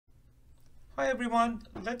Hi everyone,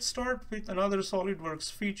 let's start with another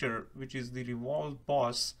Solidworks feature, which is the Revolvve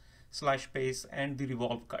Boss / base and the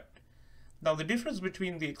Revolvve Cut. Now the difference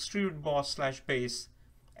between the Extrude Boss / base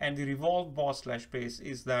and the Revolvve Boss / base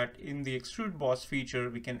is that in the Extrude Boss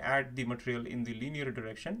feature we can add the material in the linear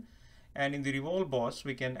direction, and in the Revolvve Boss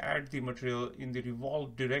we can add the material in the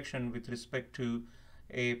revolve direction with respect to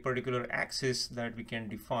a particular axis that we can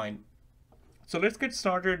define. So let's get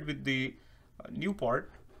started with the new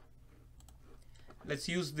part. Let's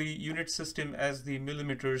use the unit system as the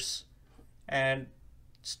millimeters and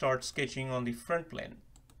start sketching on the front plane.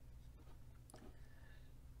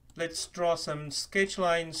 Let's draw some sketch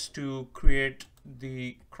lines to create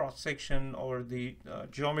the cross section or the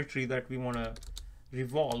geometry that we want to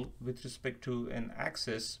revolve with respect to an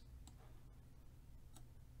axis.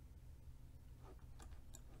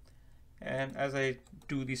 And as I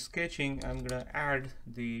do the sketching, I'm going to add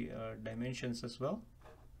the dimensions as well.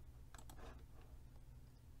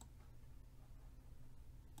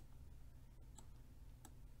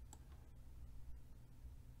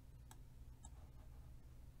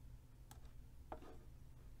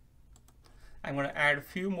 I'm going to add a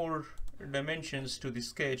few more dimensions to the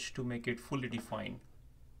sketch to make it fully defined.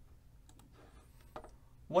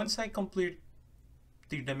 Once I complete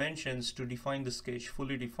the dimensions to define the sketch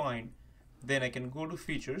fully defined, then I can go to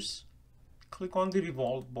Features, click on the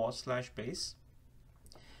Revolvve Boss / base,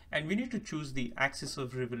 and we need to choose the axis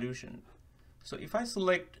of revolution. So if I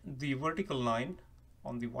select the vertical line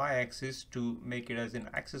on the y-axis to make it as an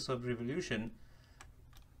axis of revolution,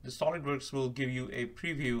 the SolidWorks will give you a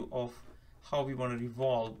preview of how we want to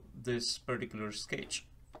revolve this particular sketch.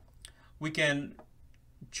 We can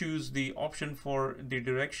choose the option for the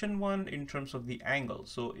direction one in terms of the angle.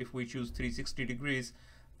 So if we choose 360 degrees,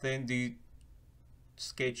 then the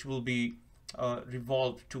sketch will be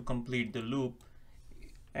revolved to complete the loop,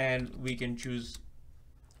 and we can choose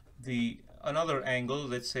the another angle,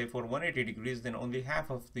 let's say for 180 degrees, then only half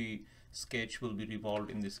of the sketch will be revolved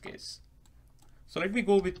in this case. So let me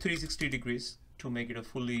go with 360 degrees to make it a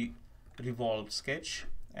fully revolved sketch,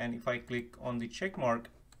 and if I click on the check mark,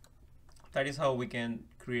 that is how we can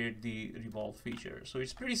create the revolve feature. So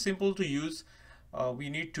it's pretty simple to use. We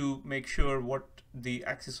need to make sure what the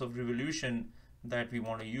axis of revolution that we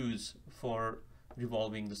want to use for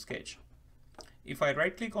revolving the sketch. If I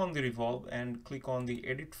right click on the revolve and click on the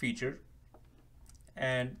edit feature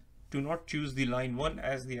and do not choose the line 1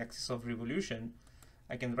 as the axis of revolution,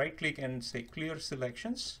 I can right click and say clear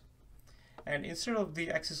selections. And instead of the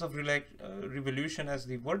axis of revolution as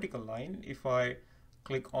the vertical line, if I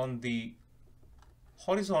click on the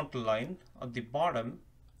horizontal line at the bottom,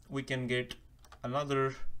 we can get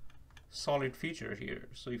another solid feature here.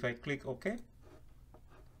 So if I click OK,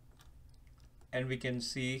 and we can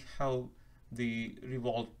see how the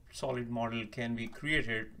revolved solid model can be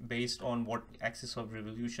created based on what axis of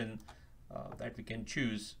revolution that we can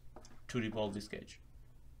choose to revolve the sketch.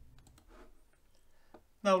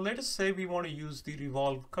 Now let us say we want to use the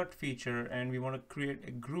Revolvve Cut feature and we want to create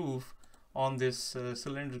a groove on this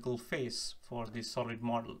cylindrical face for this solid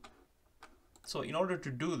model. So in order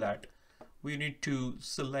to do that, we need to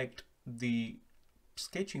select the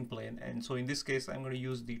sketching plane, and so in this case I'm going to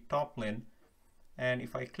use the top plane, and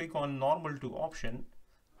if I click on normal to option,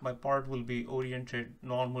 my part will be oriented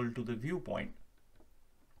normal to the viewpoint.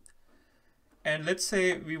 And let's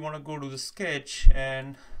say we want to go to the sketch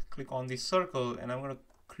and click on the circle, and I'm going to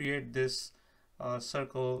create this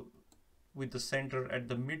circle with the center at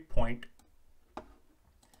the midpoint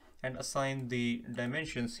and assign the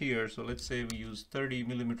dimensions here. So let's say we use 30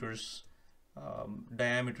 millimeters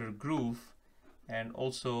diameter groove, and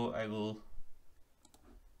also I will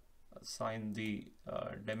assign the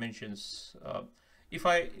dimensions.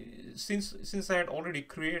 Since I had already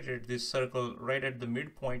created this circle right at the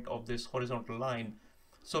midpoint of this horizontal line,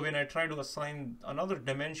 so when I try to assign another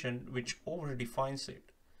dimension which over defines it,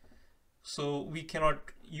 so we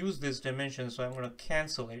cannot use this dimension, so I'm going to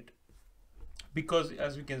cancel it, because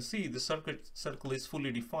as we can see the circle is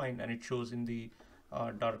fully defined and it shows in the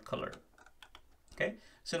dark color. Okay,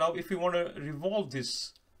 so now if we want to revolve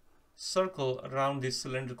this circle around this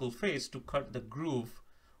cylindrical face to cut the groove,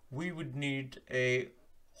 we would need a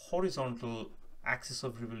horizontal axis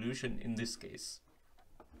of revolution in this case.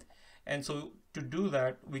 And so to do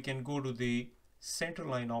that, we can go to the center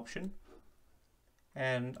line option,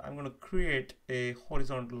 and I'm going to create a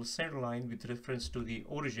horizontal center line with reference to the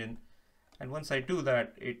origin. And once I do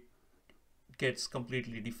that, it gets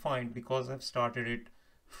completely defined because I've started it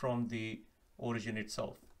from the origin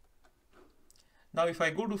itself. Now if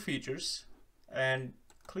I go to Features and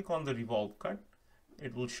click on the Revolvve Cut,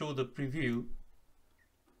 it will show the preview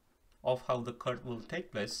of how the cut will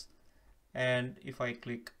take place. And if I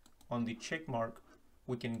click on the check mark,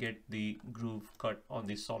 we can get the groove cut on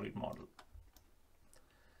the solid model.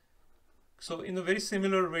 So in a very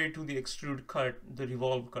similar way to the extrude cut, the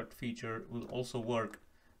Revolvve Cut feature will also work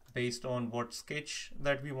based on what sketch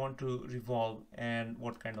that we want to revolve and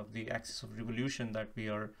what kind of the axis of revolution that we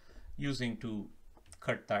are using to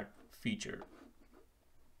cut that feature.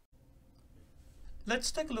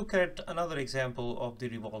 Let's take a look at another example of the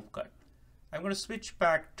Revolvve Cut. I'm going to switch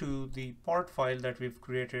back to the part file that we've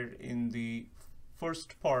created in the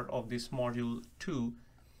first part of this module 2,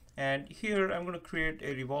 and here I'm going to create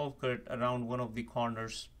a Revolvve Cut around one of the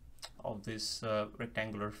corners of this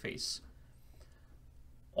rectangular face.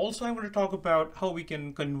 Also, I'm going to talk about how we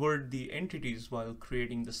can convert the entities while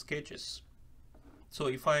creating the sketches. So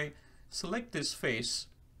if I select this face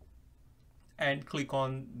and click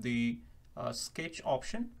on the sketch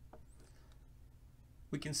option,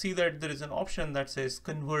 we can see that there is an option that says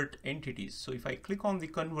convert entities. So if I click on the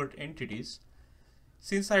convert entities,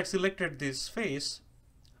 since I had selected this face,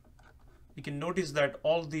 we can notice that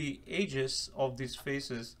all the edges of this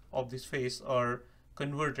face are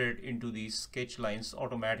converted into these sketch lines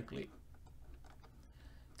automatically.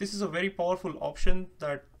 This is a very powerful option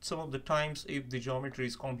that some of the times, if the geometry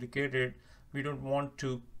is complicated, we don't want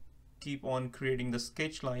to keep on creating the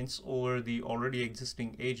sketch lines over the already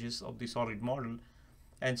existing edges of the solid model.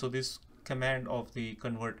 And so this command of the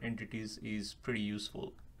convert entities is pretty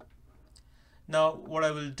useful. Now what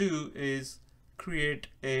I will do is create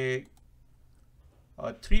a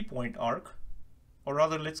 3-point arc, or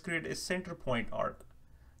rather let's create a center point arc.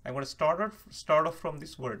 I'm going to start off from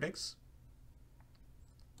this vertex,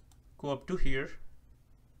 go up to here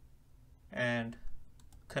and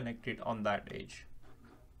connect it on that edge.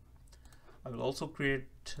 I will also create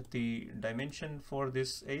the dimension for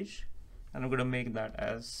this edge, and I'm going to make that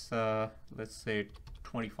as let's say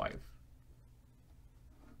 25.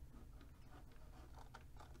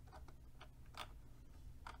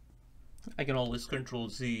 I can always Control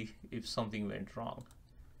Z if something went wrong.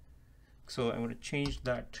 So I'm going to change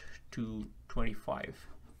that to 25.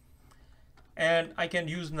 And I can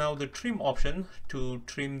use now the trim option to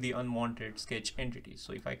trim the unwanted sketch entity.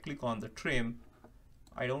 So if I click on the trim,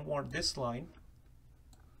 I don't want this line,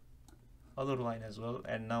 other line as well.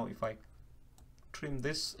 And now if I trim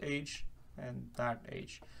this edge and that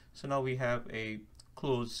edge, so now we have a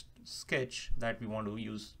closed sketch that we want to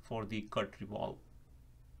use for the cut revolve.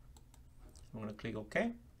 I'm going to click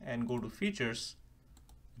OK and go to Features,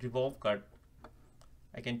 Revolve Cut.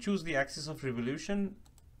 I can choose the axis of revolution.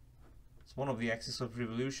 It's one of the axis of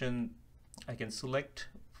revolution I can select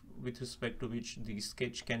with respect to which the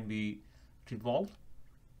sketch can be revolved.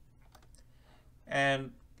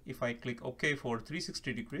 And if I click OK for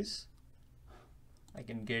 360 degrees, I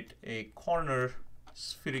can get a corner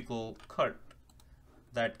spherical cut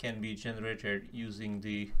that can be generated using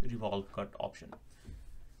the Revolve Cut option.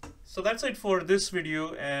 So that's it for this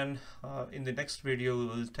video, and in the next video we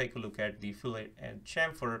will take a look at the fillet and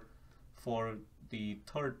chamfer for the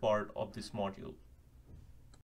third part of this module.